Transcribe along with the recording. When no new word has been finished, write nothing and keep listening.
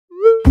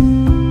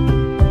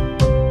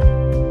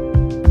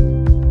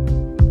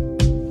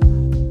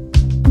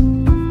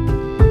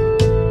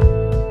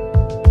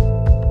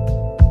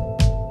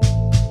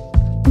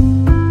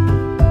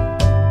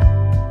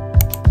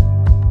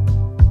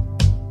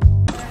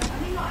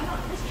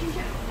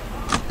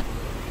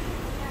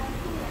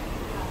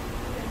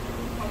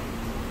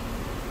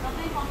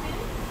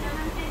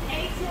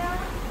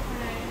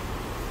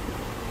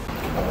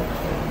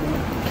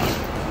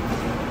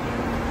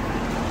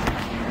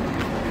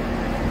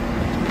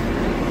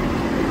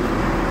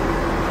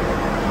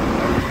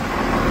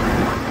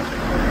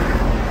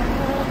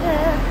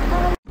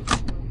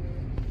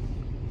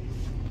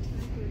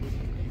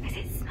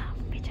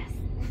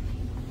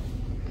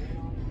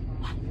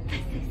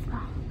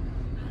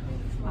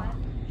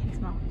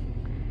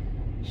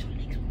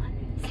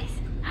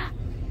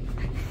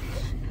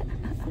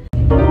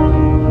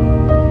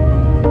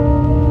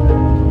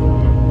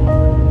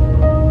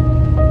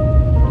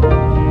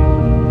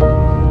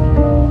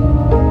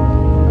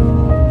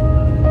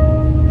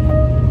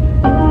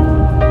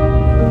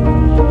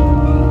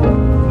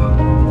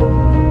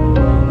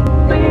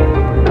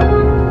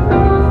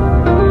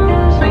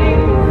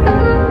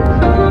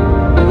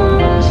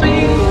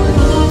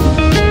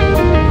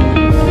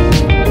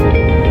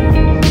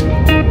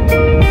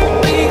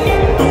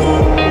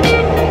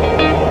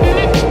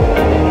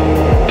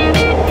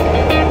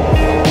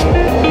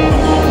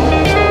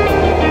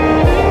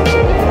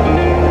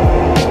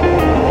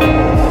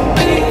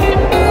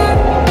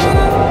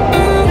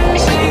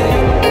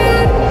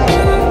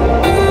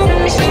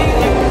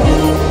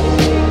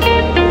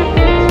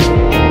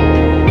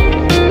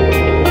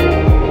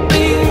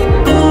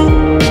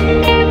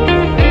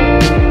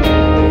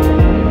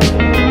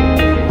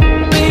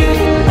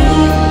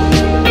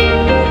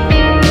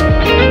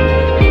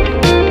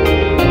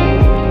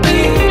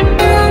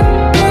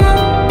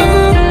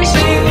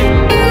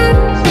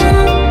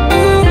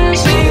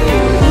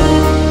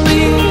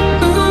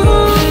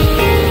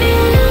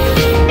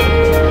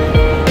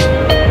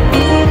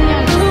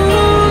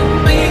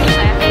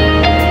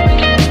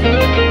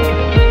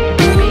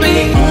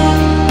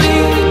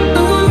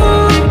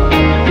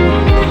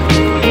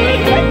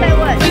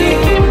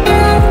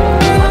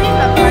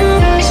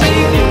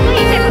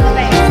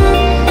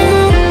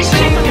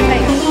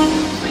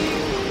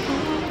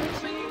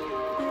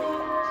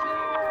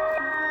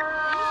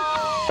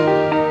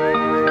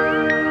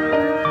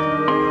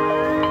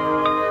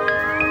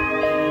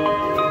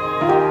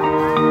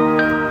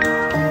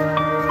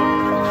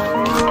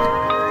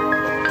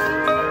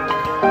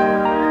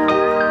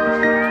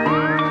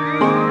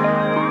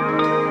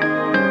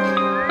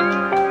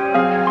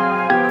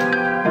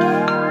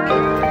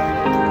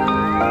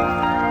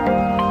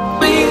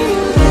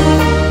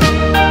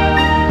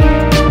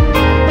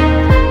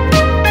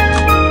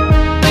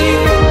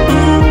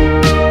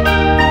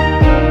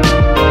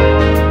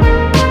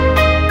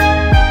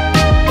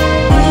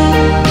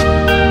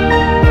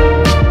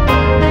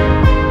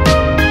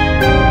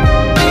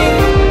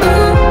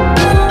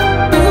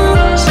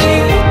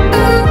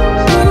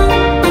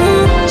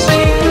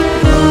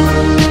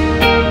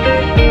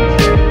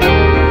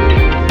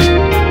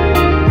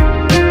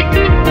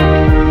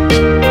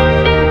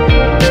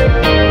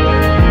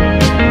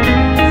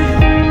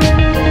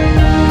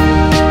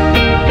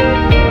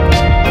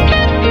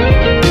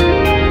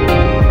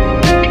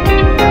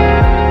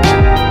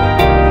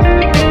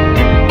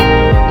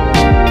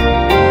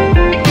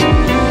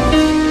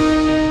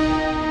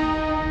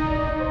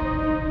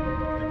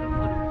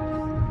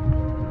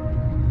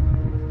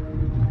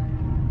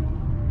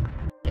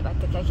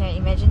Like I can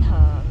imagine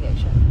her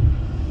reaction.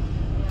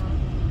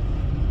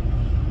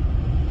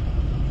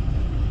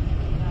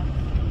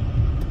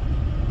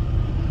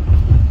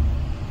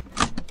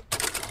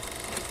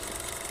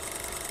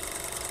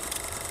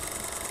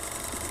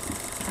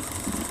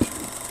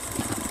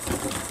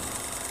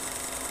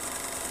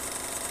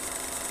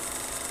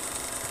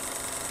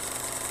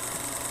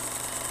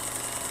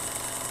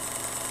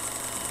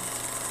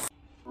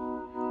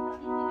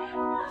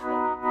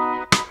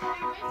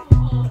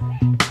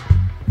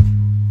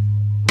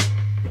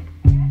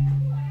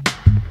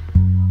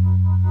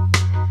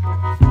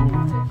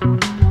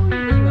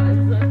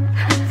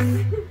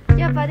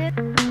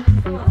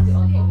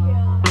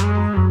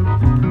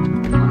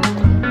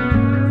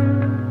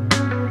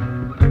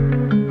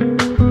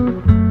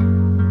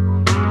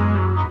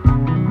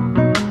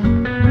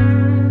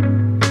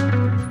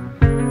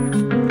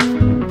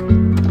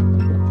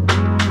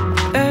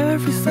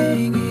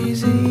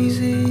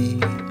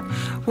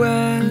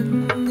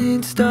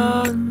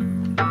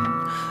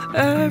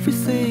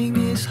 Everything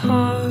is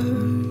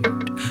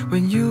hard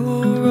when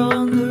you're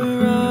on the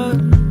run.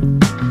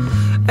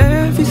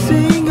 Every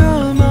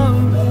single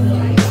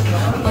moment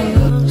I'm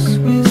lost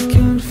with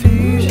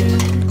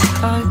confusion.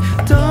 I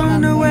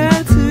don't know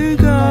where to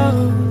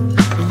go.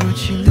 Would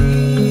you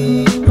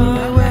lead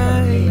my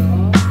way?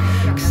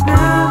 'Cause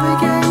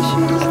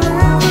navigation is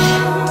never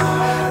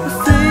a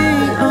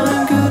thing I'm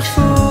good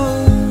for.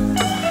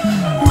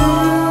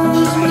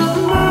 Lose my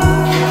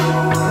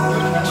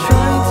mind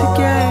trying to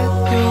get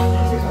yours.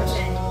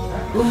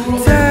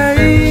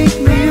 Take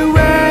me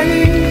away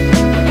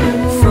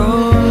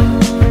from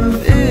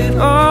it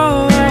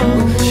all.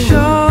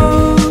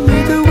 Show me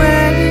the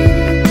way.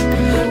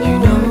 You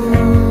know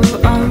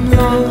I'm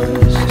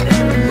lost.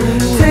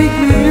 Take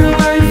me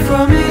away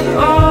from it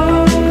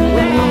all.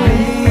 I'll be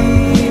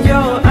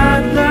your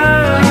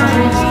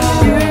atlas.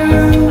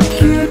 You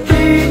could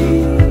be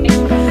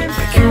my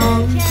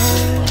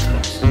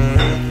compass.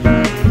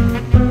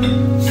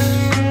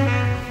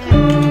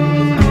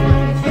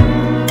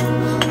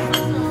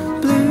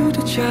 Blew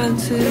the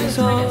chances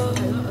of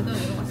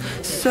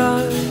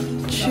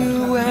such a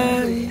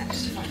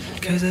waste.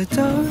 'Cause I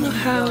don't know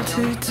how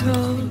to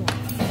talk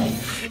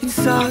in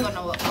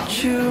such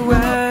a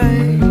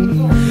way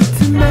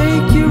to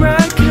make you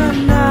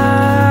recognize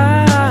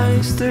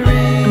the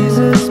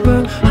reasons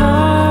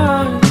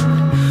behind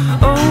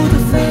all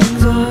the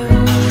things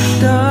I've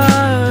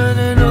done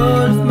and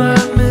all of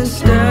my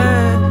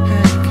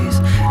mistakes. 'Cause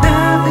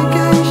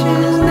navigation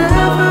is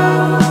never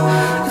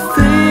a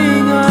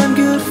thing I'm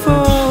good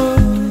for.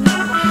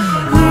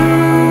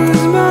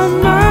 Lose my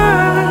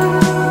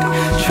mind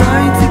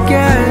trying to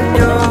get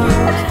yours.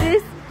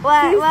 This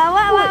What?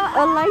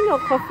 a line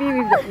of coffee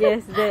with that.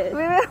 Yes, that.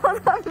 Wait,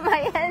 hold on,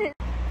 my hand.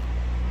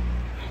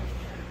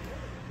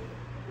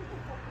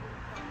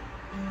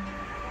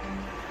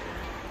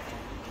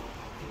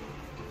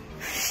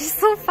 She's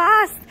so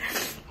fast.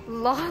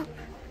 Lol.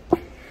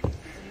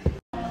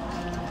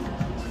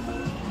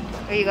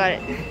 Oh, you got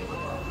it.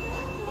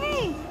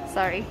 Hey.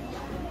 Sorry.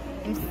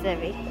 I'm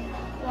sorry.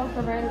 That was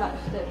a very large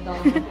step down.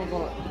 I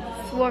forgot.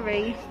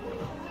 Sorry.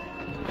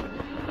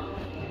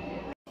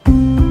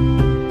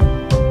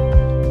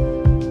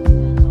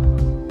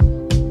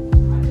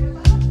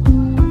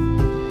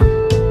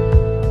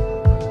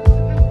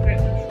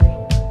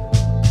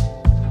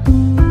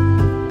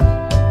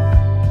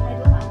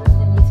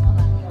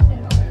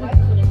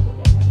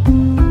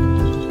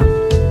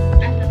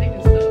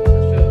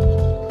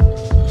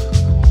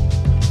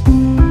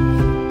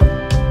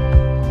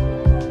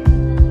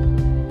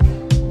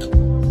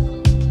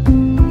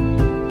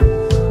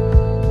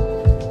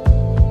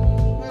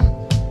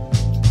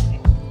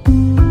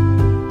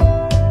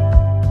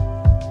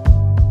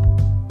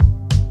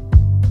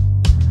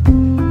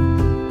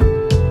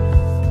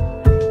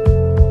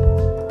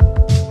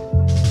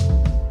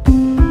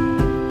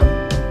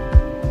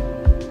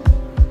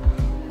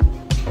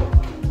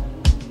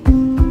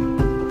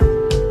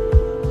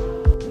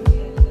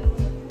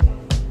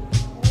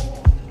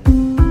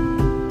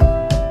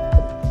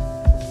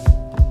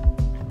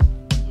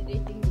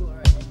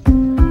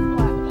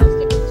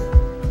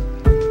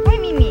 Hi,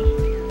 Mimi.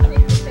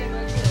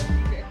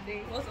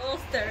 Was all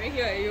staring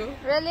here at you.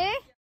 Really?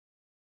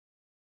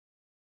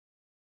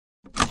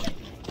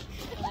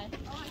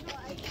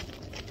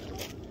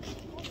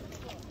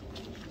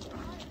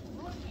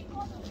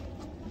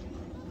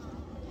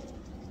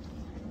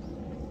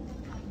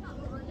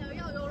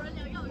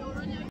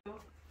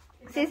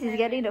 Sis is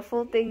getting the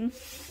full thing.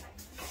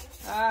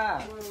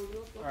 Alright,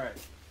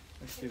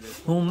 let's do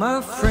this. Well,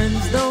 my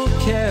friends don't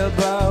care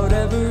about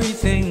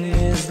everything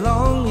as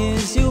long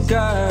as you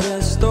got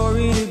a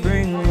story to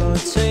bring. We'll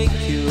take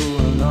you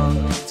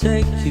along,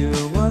 take you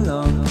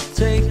along,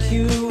 take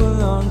you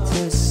along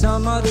to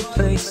some other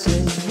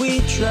places. We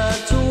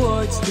drive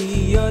towards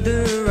the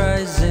other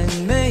horizon,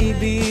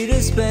 maybe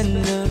to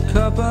spend a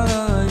couple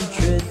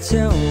hundred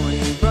till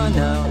we run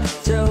out,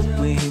 till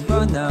we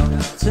run out,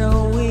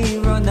 till we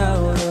run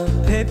out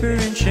of paper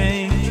and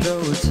change.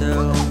 Oh,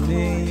 tell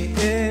me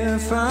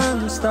if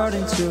I'm stuck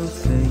starting to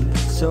think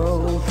so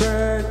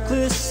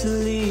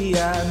recklessly.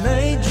 I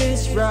may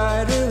just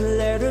write a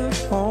letter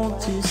home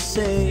to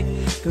say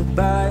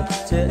goodbye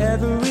to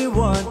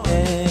everyone.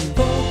 And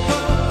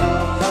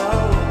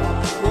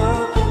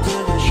welcome to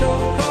the show.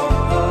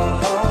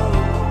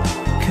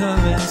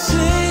 Come and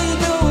see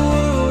the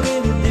world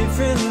in a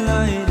different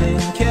light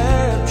and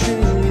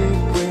capture it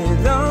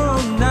with our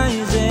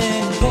eyes.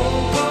 And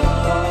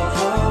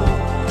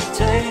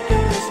take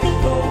us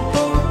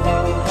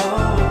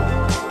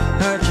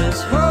I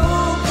just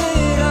hope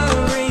that I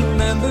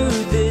remember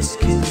this,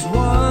 'cause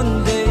one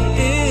day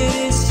it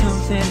is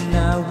something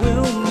I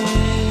will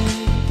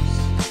miss.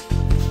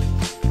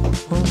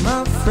 Well,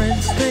 my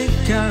friends think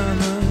I'm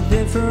a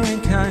different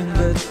kind,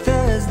 but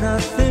there's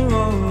nothing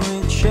wrong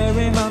with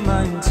sharing my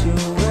mind to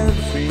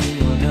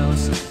everyone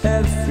else.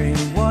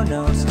 Everyone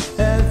else,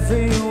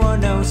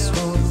 everyone else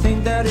will think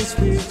that it's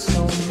weird,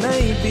 so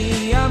maybe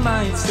I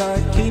might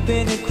start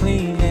keeping it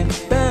clean and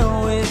bear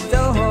with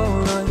the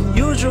whole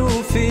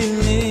unusual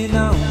feeling.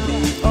 I'll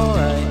be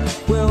alright,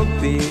 we'll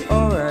be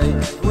alright,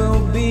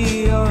 we'll be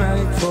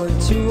alright for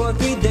 2 or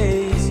 3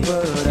 days.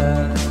 But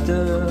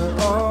after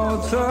all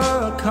the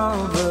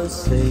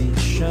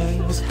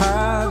conversations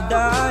have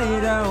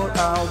died out,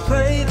 I'll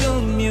play the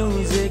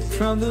music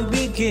from the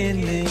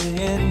beginning,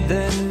 and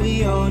then we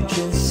all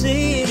just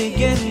see it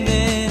again.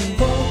 Then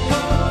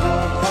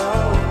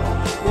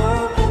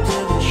welcome to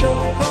the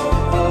show.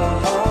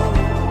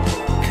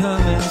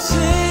 Come and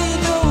see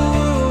the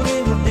world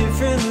in a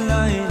different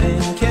light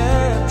and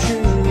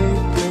capture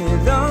it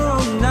with our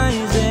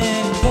eyes.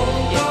 And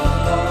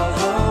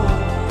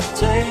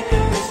take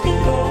us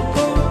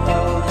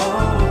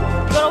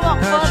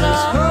I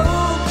just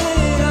hope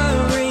that I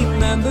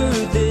remember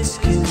this,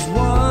 'cause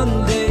one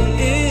day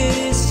it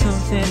is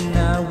something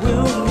I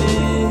will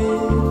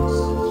miss.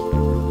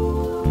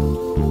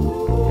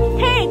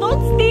 Hey,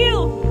 don't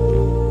steal!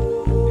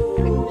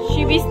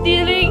 She be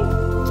stealing?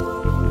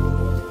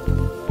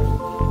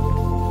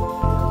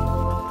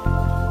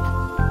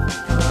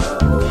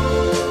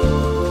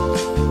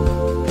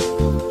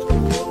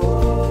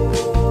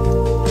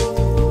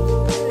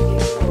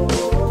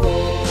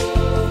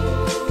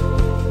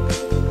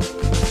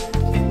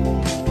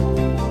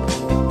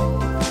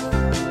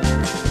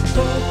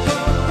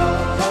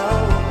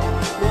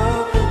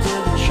 Welcome to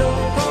the show.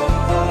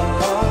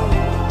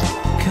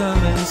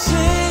 Come and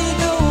see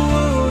the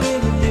world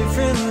in a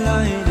different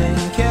light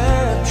and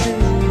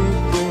capture it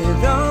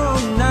with our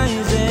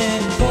eyes.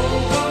 And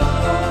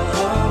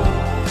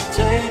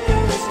take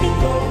us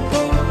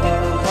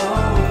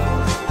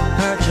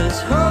I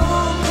just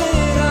hope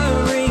that I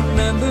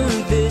remember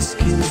this,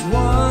 'cause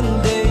one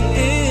day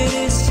it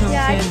is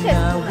something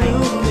I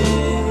will miss.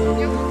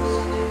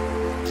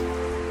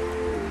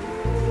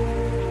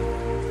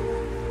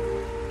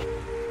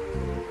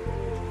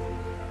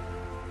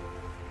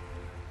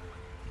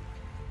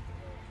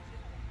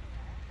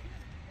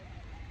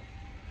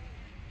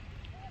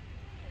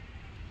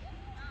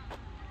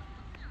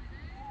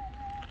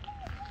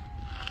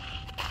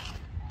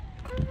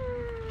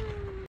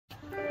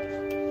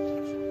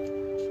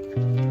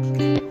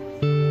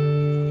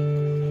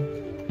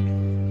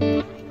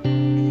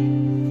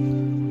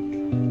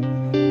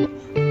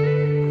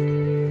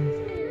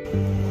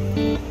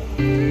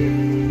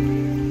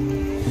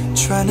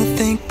 Trying to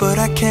think, but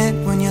I can't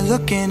when you're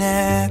looking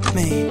at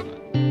me.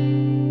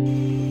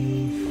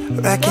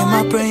 Racking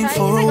my brain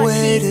for a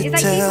way to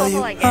tell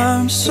you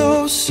I'm so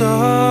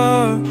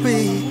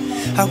sorry.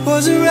 I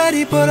wasn't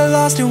ready, but I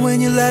lost it when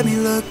you let me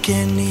look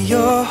into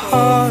your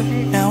heart.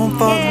 Now I'm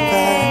falling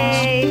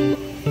fast,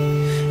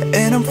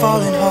 and I'm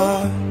falling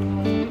hard.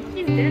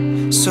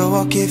 So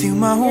I'll give you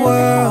my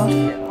world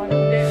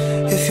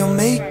if you'll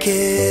make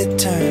it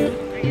turn.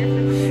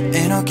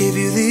 And I'll give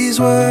you these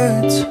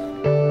words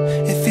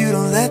if you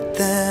don't let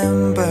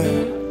them burn.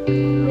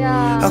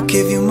 I'll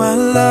give you my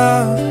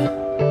love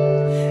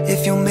if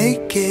you'll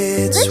make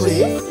it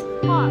sweet.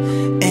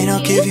 And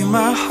I'll give you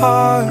my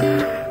heart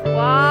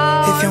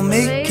if you'll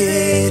make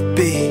it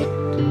beat.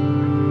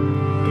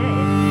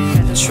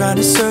 Trying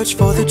to search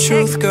for the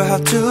truth, girl,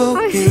 how do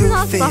you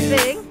feel?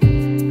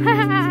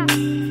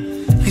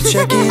 You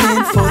checking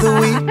in for the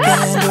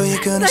weekend, or you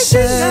gonna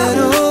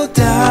settle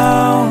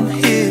down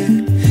here?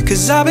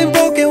 'Cause I've been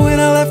broken when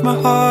I left my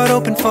heart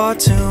open far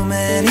too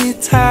many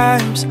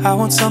times. I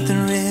want something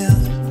real,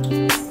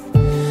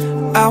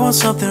 I want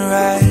something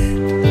right.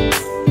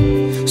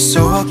 So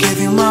I'll give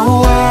you my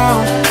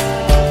world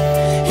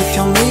if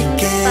you'll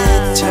make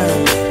it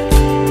turn.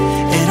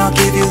 And I'll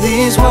give you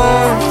these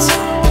words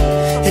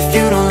if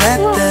you don't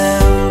let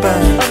them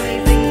burn.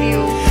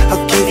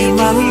 I'll give you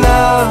my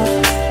love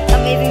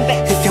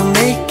if you'll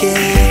make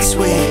it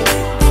sweet.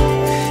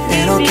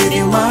 And I'll give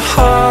you my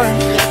heart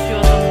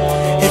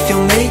if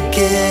you'll make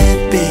it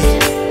beat.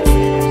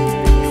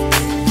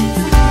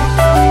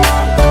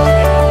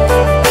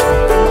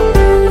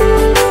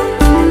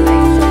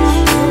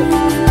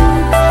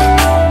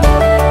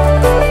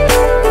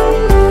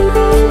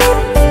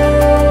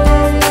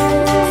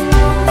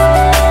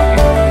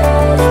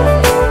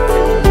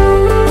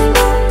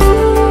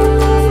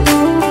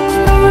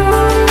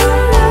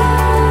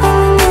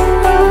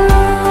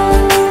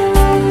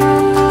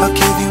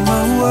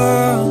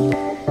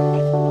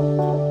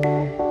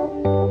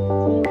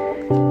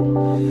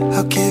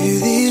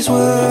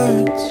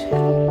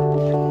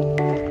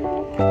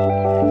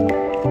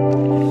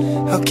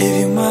 I'll give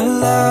you my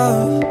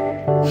love.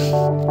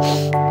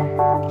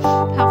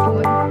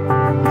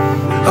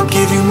 I'll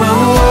give you my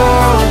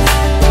world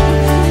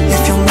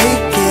if you'll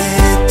make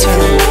it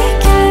turn.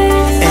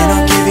 And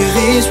I'll give you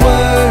these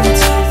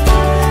words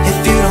if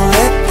you don't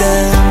let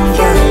them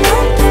burn.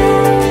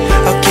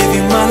 I'll give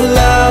you my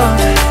love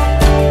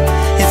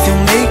if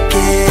you'll make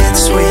it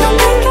sweet.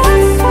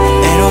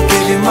 And I'll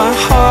give you my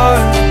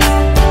heart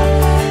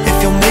if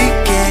you'll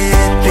make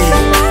it beat.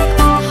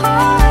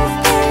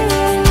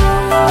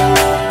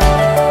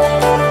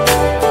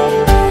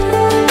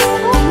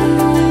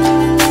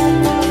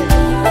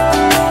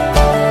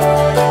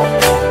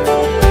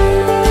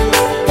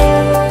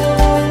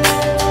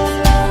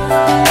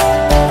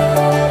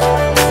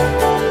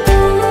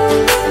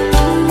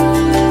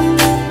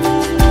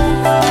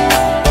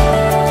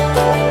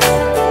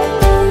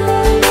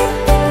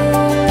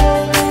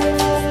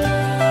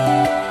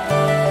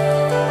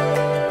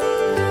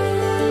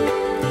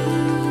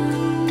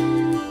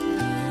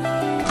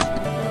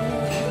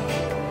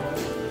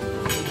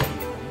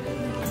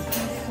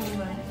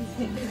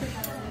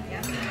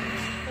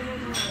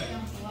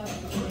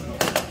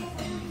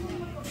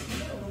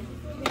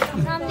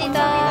 감사합니다.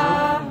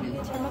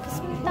 잘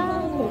먹겠습니다.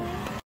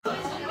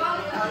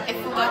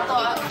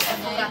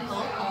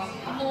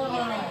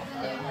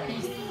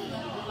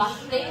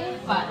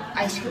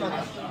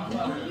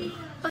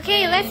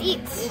 Okay, let's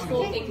eat.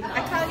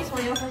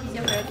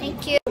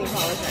 Thank you.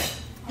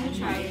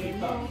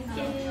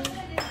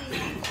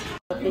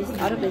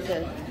 Other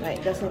places,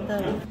 like the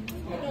center.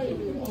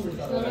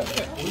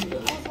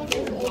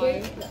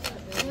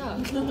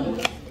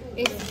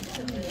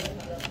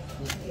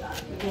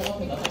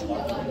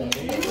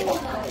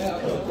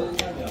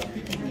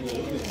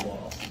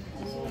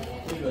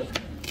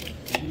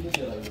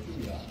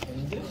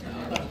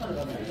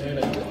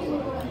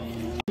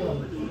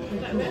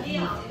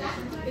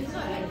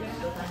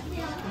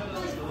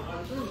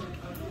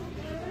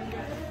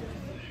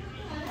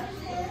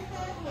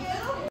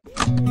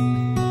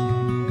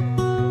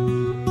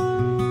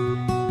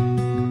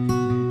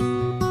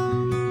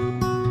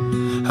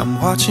 I'm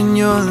watching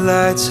your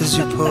lights as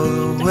you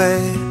pull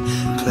away,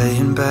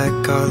 playing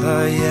back all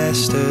our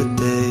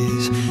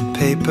yesterdays.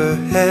 Paper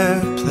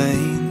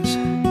airplanes,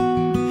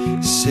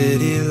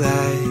 city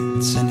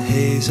lights and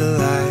hazel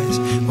eyes.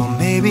 Well,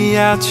 maybe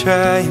I'll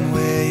try and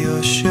wear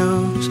your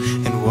shoes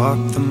and walk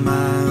the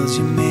miles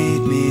you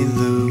made me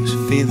lose.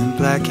 Feeling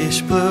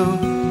blackish blue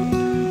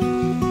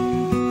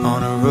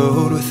on a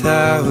road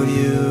without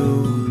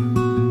you.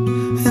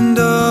 And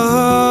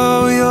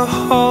oh, you're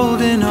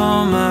holding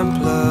all my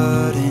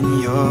blood in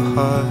your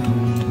heart.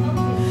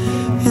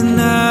 And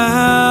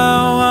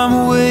now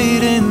I'm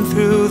wading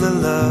through the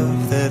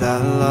love that I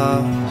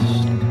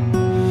lost.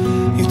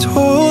 You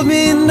told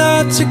me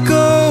not to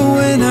go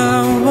when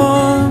I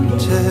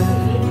wanted.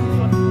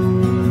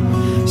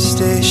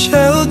 Stay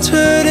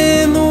sheltered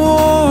in the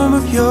warmth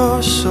of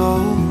your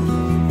soul.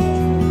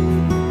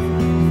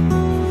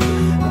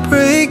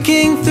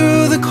 Breaking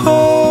through the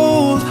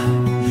cold,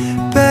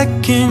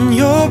 beckon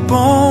your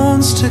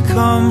bones to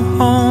come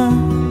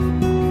home.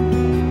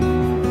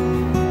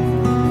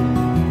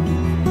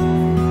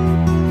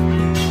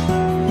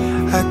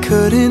 I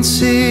couldn't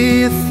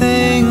see a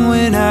thing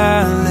when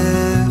I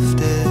left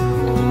it.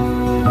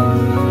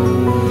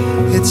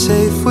 It's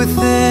safe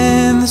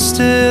within the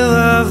still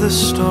of the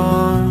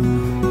storm.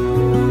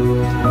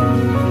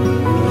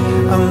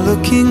 I'm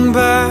looking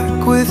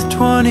back with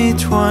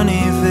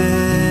 20/20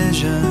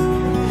 vision,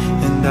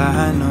 and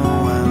I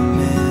know I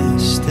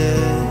missed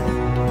it.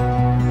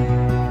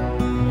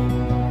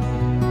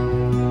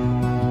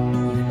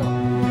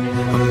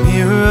 A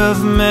mirror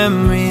of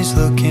memories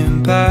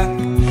looking back,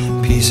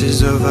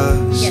 pieces of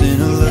us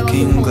in a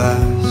looking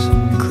glass,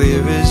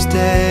 clear as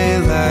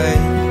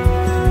daylight,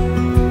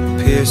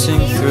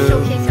 piercing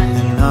through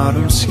an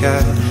autumn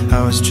sky.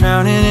 I was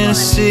drowning in a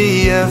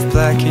sea of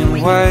black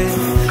and white,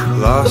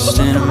 lost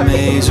in a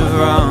maze of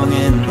wrong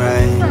and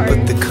right.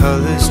 But the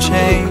colors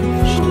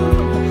changed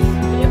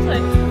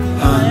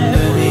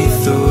underneath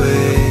the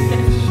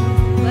waves.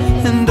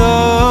 And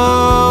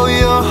oh,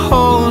 you're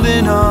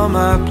holding all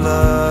my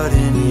blood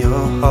in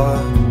your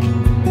heart.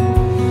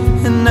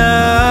 And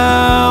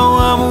now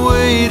I'm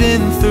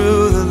wading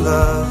through the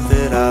love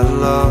that I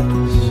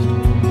lost.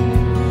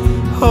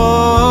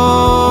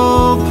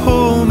 Oh,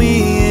 pull me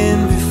in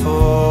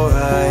before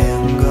I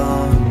am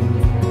gone.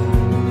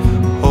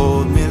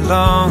 Hold me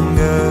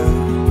longer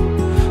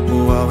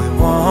while we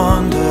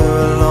wander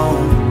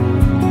alone.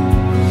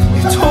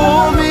 You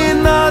told me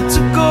not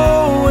to go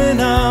when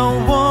I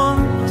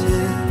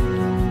wanted.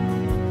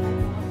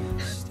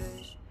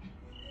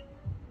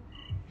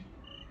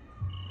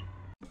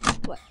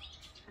 What?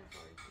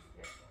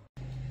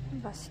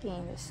 Basking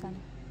in the sun.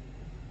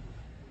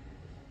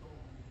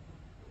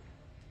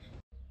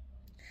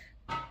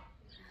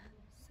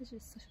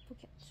 Such a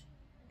bucket.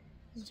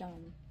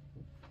 John.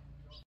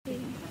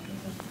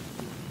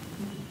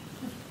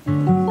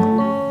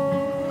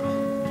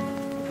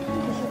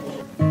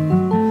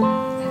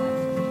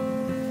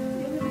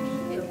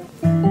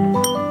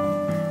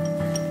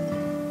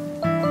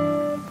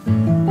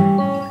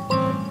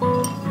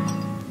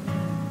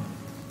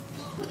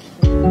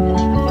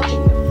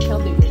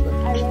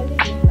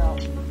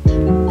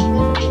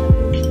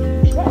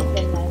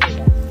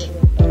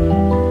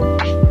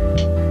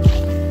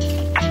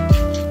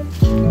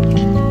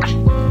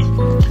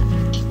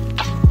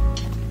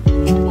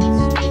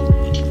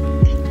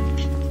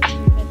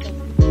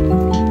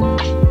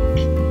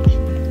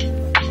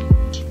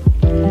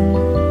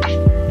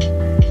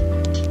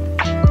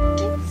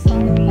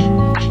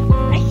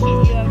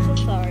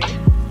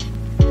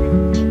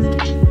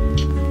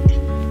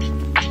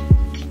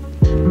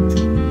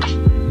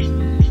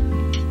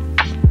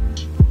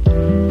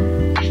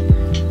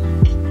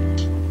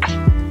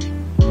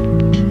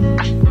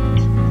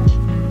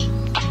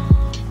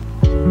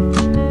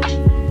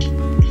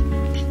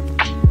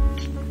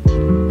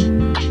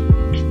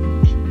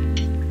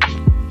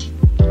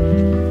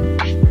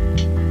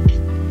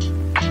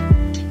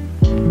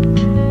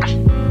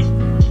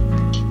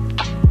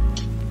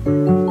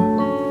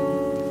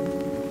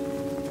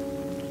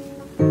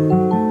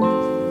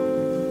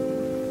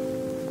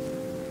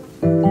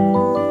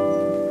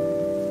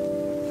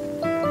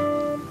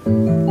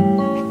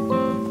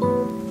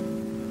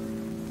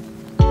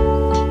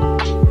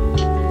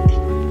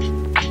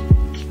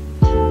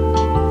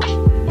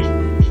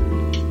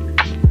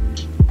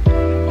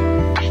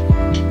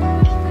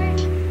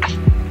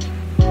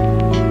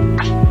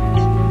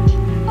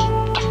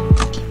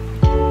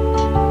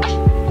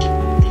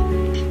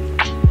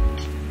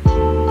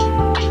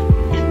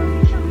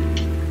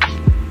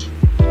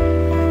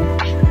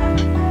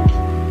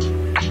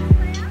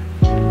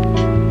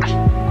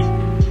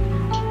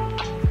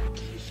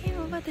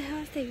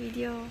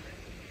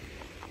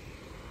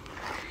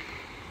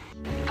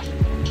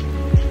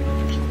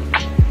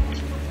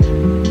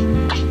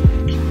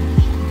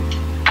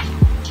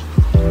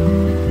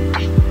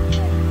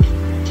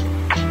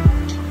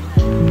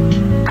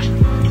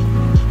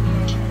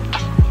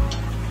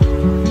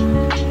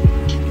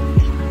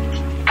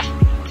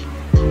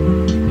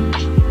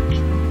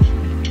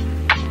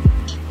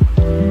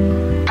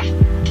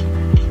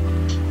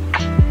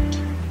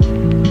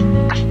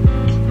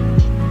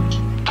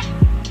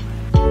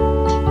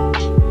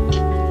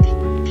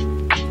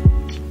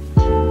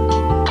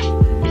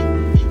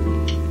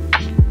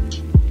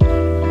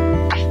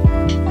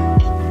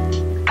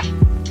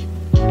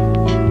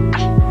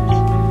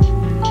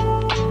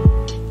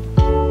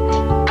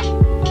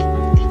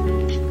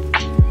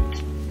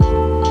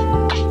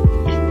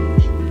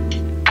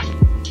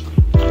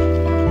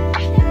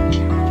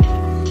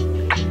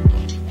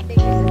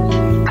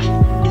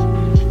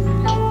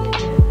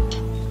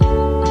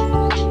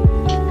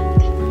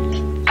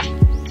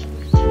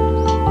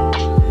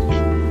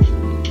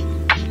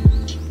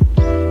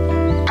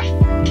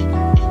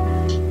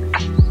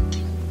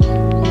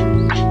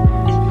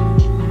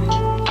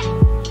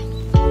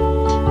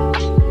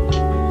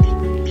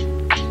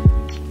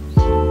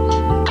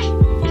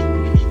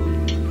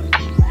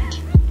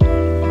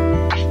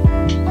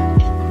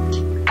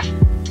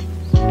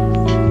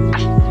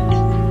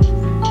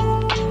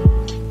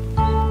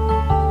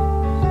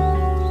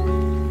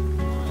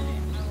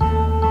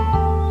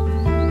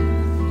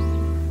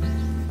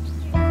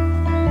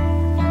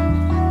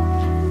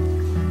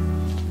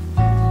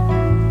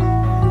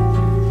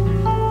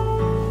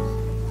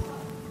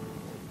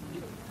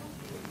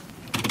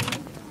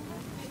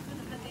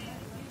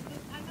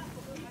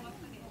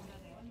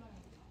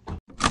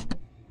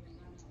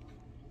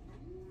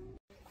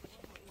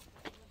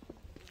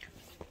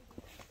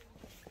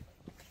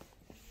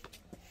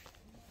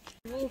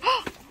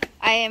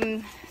 I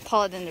am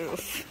taller than the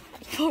roof.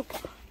 For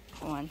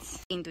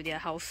once. Into their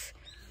house.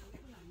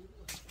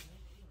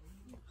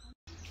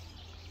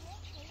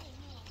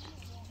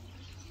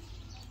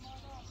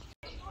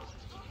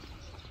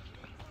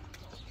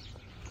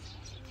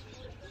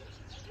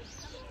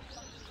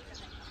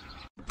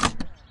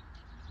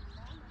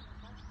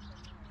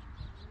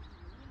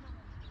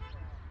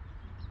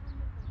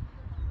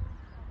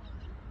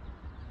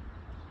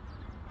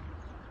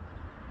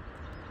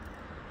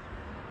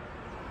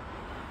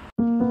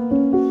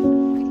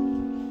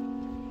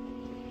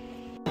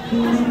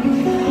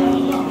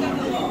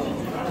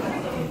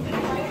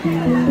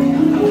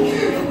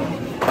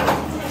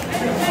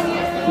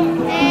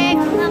 네,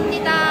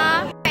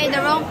 감사합니다. In the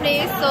wrong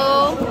place,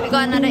 so we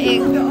got another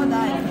egg.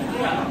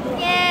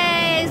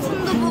 Yay!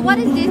 순두부. What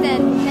is this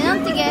then?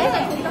 된장찌개?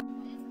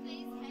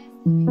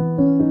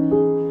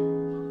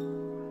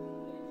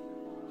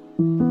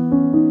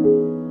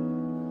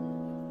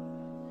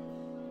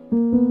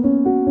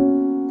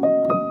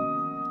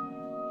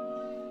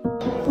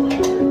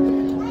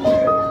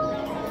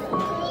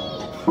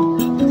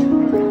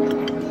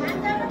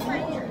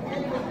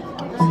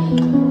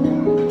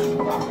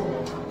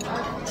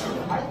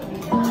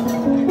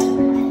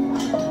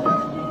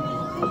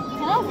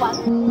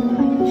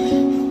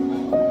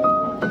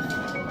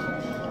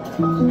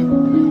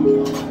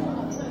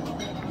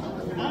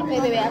 Wait,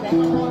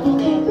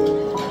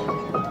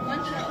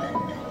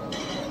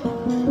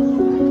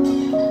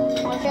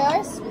 okay,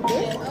 yours?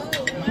 Okay.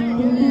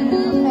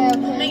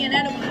 Make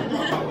another one.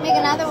 Make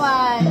another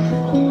one.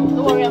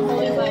 Don't worry, I'm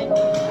holding mine.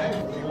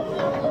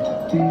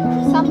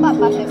 Sambar,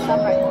 Pasha,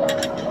 sambar.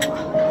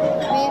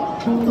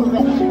 Too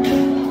red.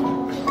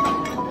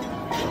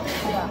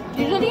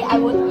 Usually I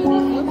won't eat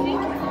it, you see?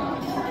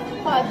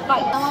 So I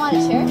bite. Someone want to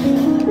share?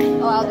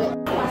 Oh, I'll do it.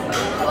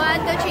 1,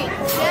 2, 3.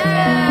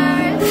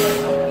 Cheers!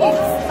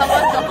 Oops,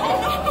 someone dropped it.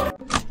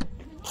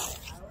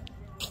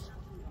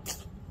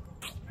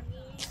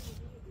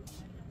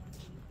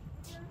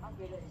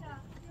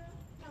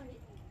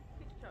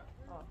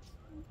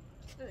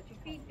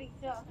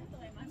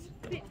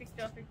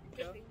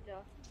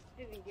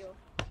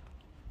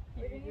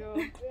 Video.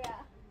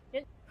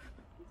 Yeah.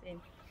 Same.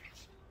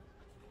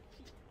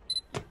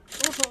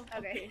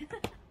 Okay.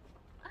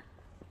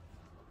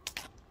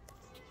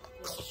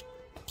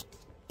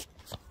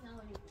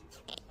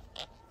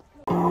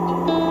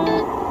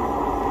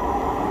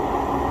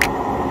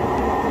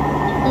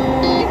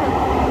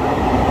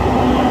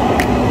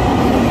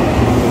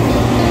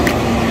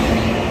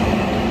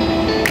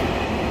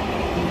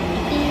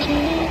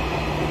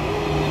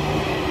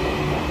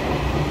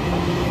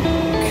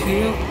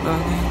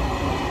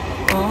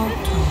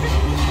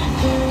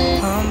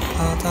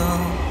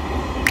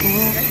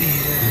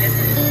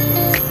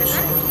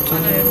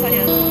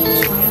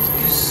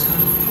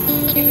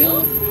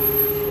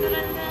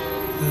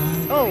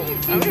 Oh,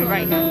 are we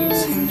right now?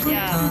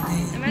 Yeah.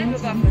 Am I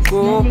going to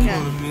go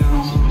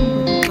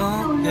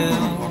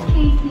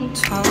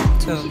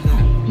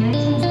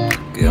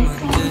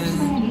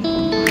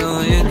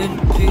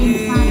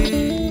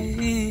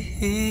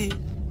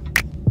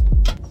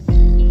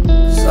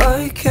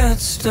I can't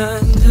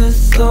stand the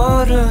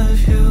thought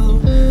of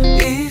you,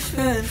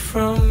 even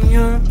from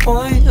your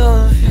point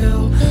of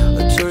view.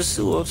 어쩔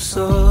수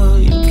없어,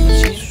 you can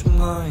change your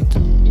mind.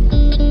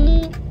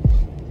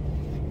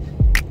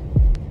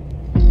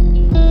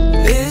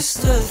 It's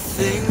the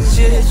things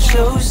you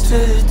chose to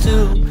do.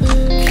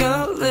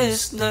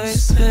 Countless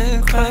nights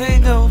been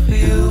crying over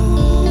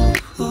you,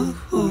 but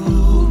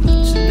you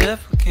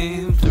never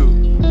came through.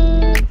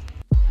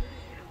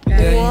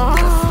 Yeah, you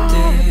never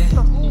did.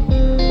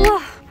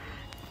 Wow.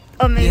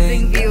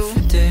 Amazing view.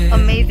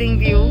 Amazing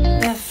view.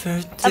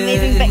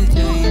 Amazing back.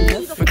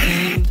 Never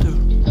came through.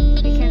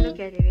 We can look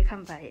at it, we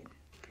can't buy it.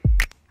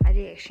 I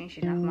didn't exchange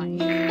enough money.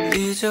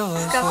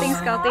 Scouting,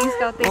 scouting,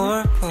 scouting.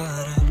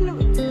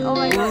 Oh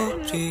my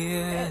god.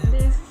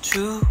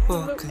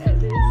 Look at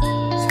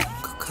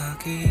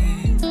this.